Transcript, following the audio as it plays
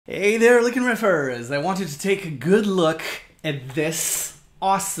Hey there, Licknriffers! I wanted to take a good look at this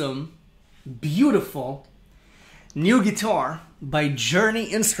awesome, beautiful new guitar by Journey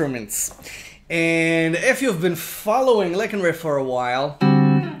Instruments. And if you've been following Licknriff for a while,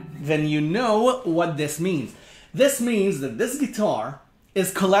 then you know what this means. This means that this guitar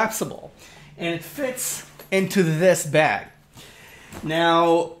is collapsible and it fits into this bag.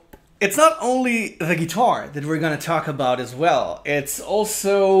 Now, it's not only the guitar that we're going to talk about as well. It's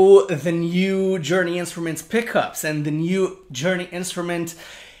also the new Journey Instruments pickups and the new Journey Instrument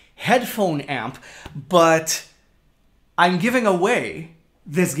headphone amp. But I'm giving away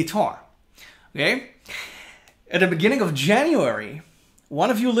this guitar. Okay? At the beginning of January, one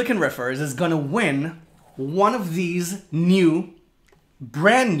of you Licknriffers is going to win one of these new,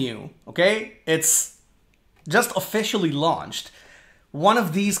 brand new, okay? It's just officially launched. One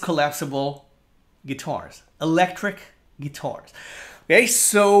of these collapsible guitars, electric guitars. Okay,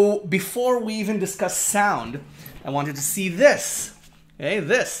 so before we even discuss sound, I wanted to see this. Okay,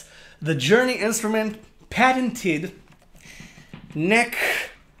 the Journey Instrument patented neck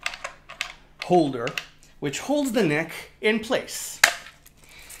holder, which holds the neck in place.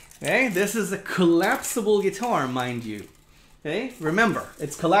 Okay, this is a collapsible guitar, mind you. Okay, remember,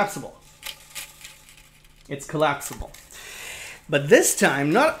 it's collapsible. It's collapsible. But this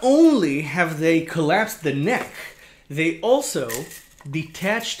time, not only have they collapsed the neck, they also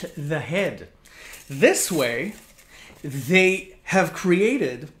detached the head. This way, they have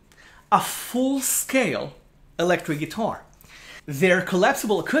created a full-scale electric guitar. Their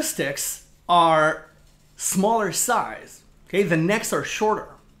collapsible acoustics are smaller size. Okay, the necks are shorter,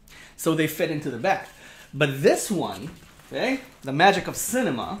 so they fit into the back. But this one, okay, the magic of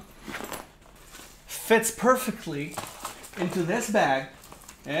cinema, fits perfectly into this bag.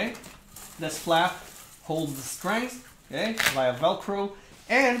 Okay, this flap holds the strings, okay, via Velcro,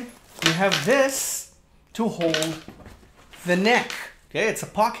 and you have this to hold the neck. Okay, it's a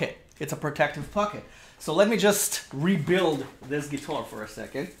pocket. It's a protective pocket. So let me just rebuild this guitar for a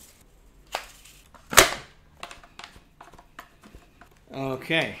second.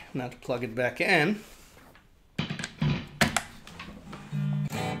 Okay, now to plug it back in.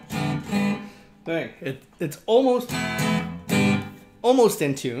 Okay, it's almost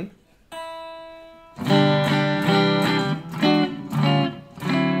in tune.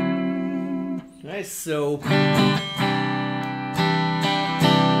 Okay, so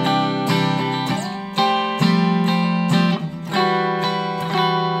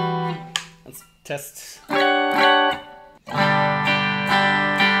let's test.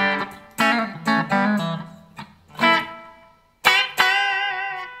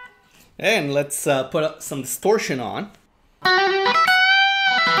 And let's put up some distortion on.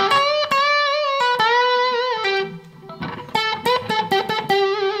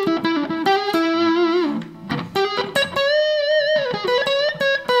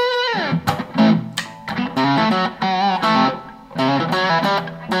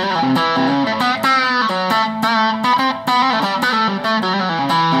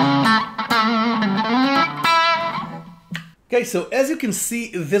 Okay, so as you can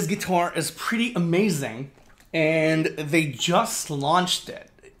see, this guitar is pretty amazing, and they just launched it.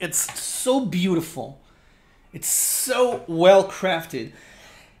 It's so beautiful. It's so well crafted.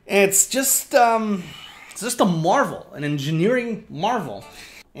 It's just a marvel, an engineering marvel.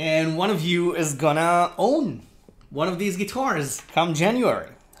 And one of you is gonna own one of these guitars come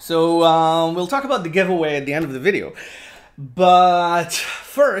January. So we'll talk about the giveaway at the end of the video. But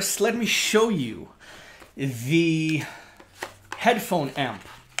first, let me show you the headphone amp.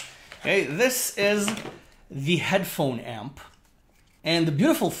 Okay, this is the headphone amp. And the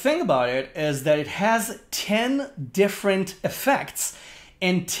beautiful thing about it is that it has 10 different effects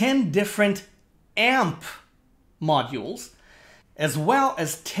and 10 different amp modules, as well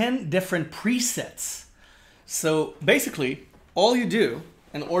as 10 different presets. So basically, all you do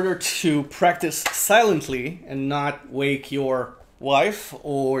in order to practice silently and not wake your wife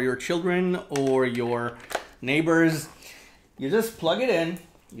or your children or your neighbors, you just plug it in,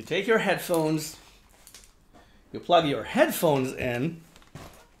 you take your headphones, you plug your headphones in,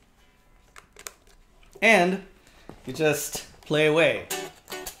 and you just play away.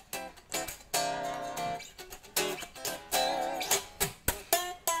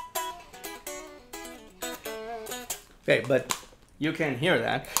 Okay, but you can hear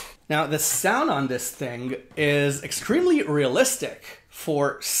that. Now, the sound on this thing is extremely realistic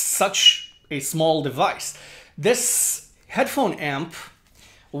for such a small device. This headphone amp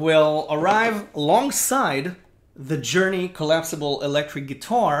will arrive alongside the Journey collapsible electric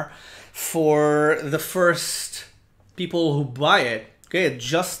guitar for the first people who buy it Okay, it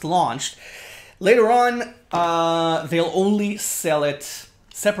just launched. Later on, they'll only sell it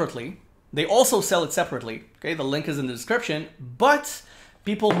separately. They also sell it separately. Okay, the link is in the description. But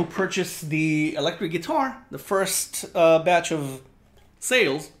people who purchase the electric guitar, the first batch of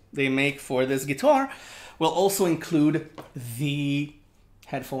sales they make for this guitar, will also include the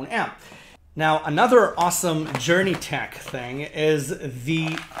headphone amp. Now, another awesome Journey Tech thing is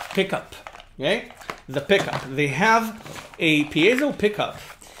the pickup. Okay, the pickup. They have a piezo pickup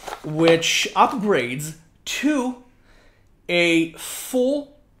which upgrades to a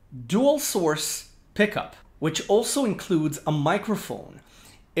full dual source pickup, which also includes a microphone.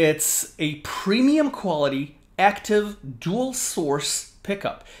 It's a premium quality active dual source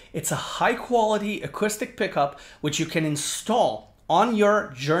pickup. It's a high quality acoustic pickup which you can install on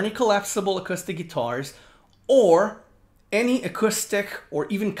your Journey collapsible acoustic guitars or any acoustic or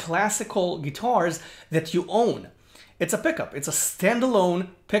even classical guitars that you own. It's a pickup. It's a standalone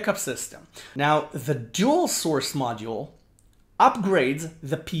pickup system. Now, the dual source module upgrades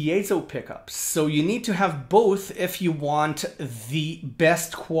the piezo pickups. So you need to have both if you want the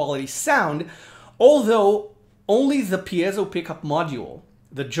best quality sound, although only the piezo pickup module,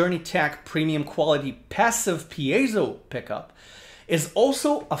 the Journey Tech premium quality passive piezo pickup, is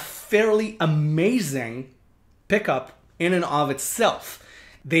also a fairly amazing pickup in and of itself.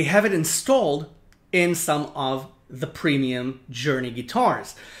 They have it installed in some of the premium Journey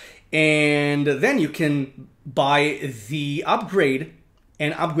guitars. And then you can buy the upgrade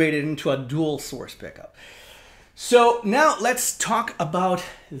and upgrade it into a dual source pickup. So now let's talk about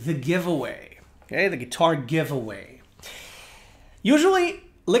the giveaway. Okay, the guitar giveaway. Usually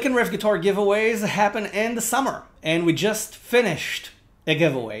Licknriff guitar giveaways happen in the summer, and we just finished a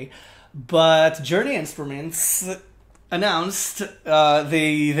giveaway, but Journey Instruments announced,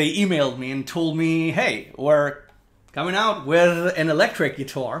 they emailed me and told me, hey, we're coming out with an electric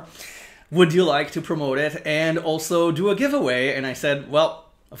guitar. Would you like to promote it and also do a giveaway? And I said,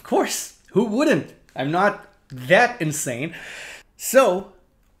 well, of course, who wouldn't? I'm not that insane. So,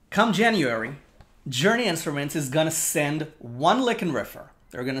 come January, Journey Instruments is gonna send one Licknriffer.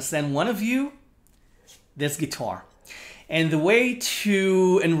 They're gonna send one of you this guitar. And the way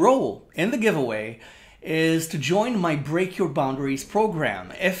to enroll in the giveaway is to join my Break Your Boundaries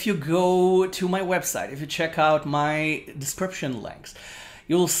program. If you go to my website, if you check out my description links,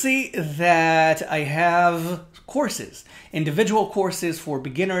 you'll see that I have courses, individual courses for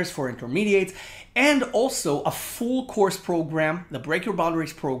beginners, for intermediates, and also a full course program, the Break Your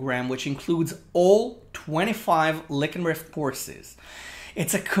Boundaries program, which includes all 25 Licknriff courses.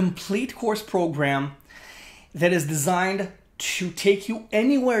 It's a complete course program that is designed to take you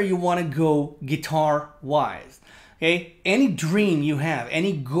anywhere you want to go guitar-wise. Okay? Any dream you have,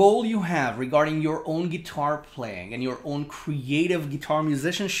 any goal you have regarding your own guitar playing and your own creative guitar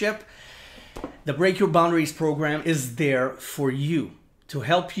musicianship, the Break Your Boundaries program is there for you to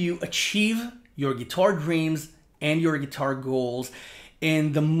help you achieve your guitar dreams and your guitar goals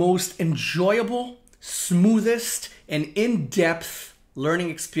in the most enjoyable, smoothest, and in-depth learning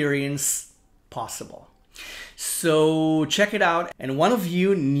experience possible. So check it out, and one of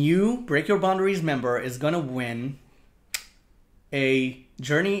you new Break Your Boundaries member is gonna win a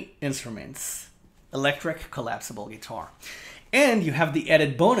Journey Instruments electric collapsible guitar. And you have the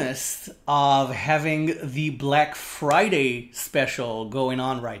added bonus of having the Black Friday special going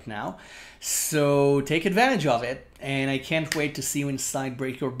on right now. So take advantage of it, and I can't wait to see you inside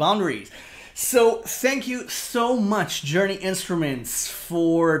Break Your Boundaries. So thank you so much, Journey Instruments,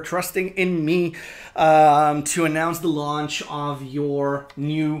 for trusting in me to announce the launch of your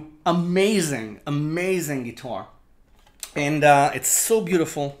new amazing, amazing guitar. And it's so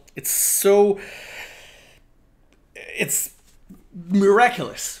beautiful. It's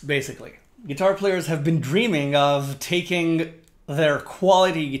miraculous, basically. Guitar players have been dreaming of taking their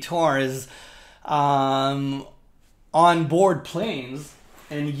quality guitars on board planes,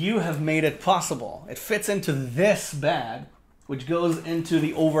 and you have made it possible. It fits into this bag, which goes into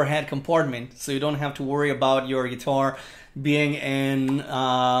the overhead compartment, so you don't have to worry about your guitar being in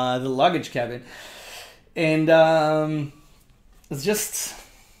the luggage cabin. And it's just,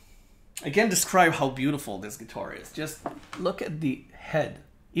 I can't describe how beautiful this guitar is. Just look at the head,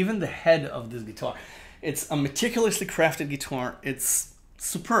 even the head of this guitar. It's a meticulously crafted guitar. It's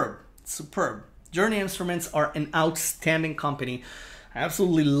superb, superb. Journey Instruments are an outstanding company. I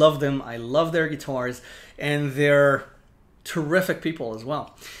absolutely love them. I love their guitars, and they're terrific people as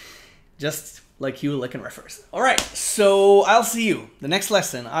well. Just like you Licknriffers. All right, so I'll see you the next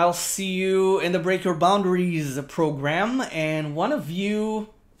lesson. I'll see you in the Break Your Boundaries program, and one of you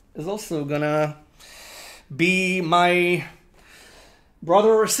is also gonna be my brother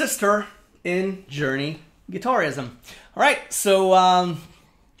or sister in Journey Guitarism. All right, so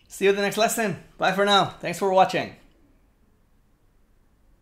see you in the next lesson. Bye for now. Thanks for watching.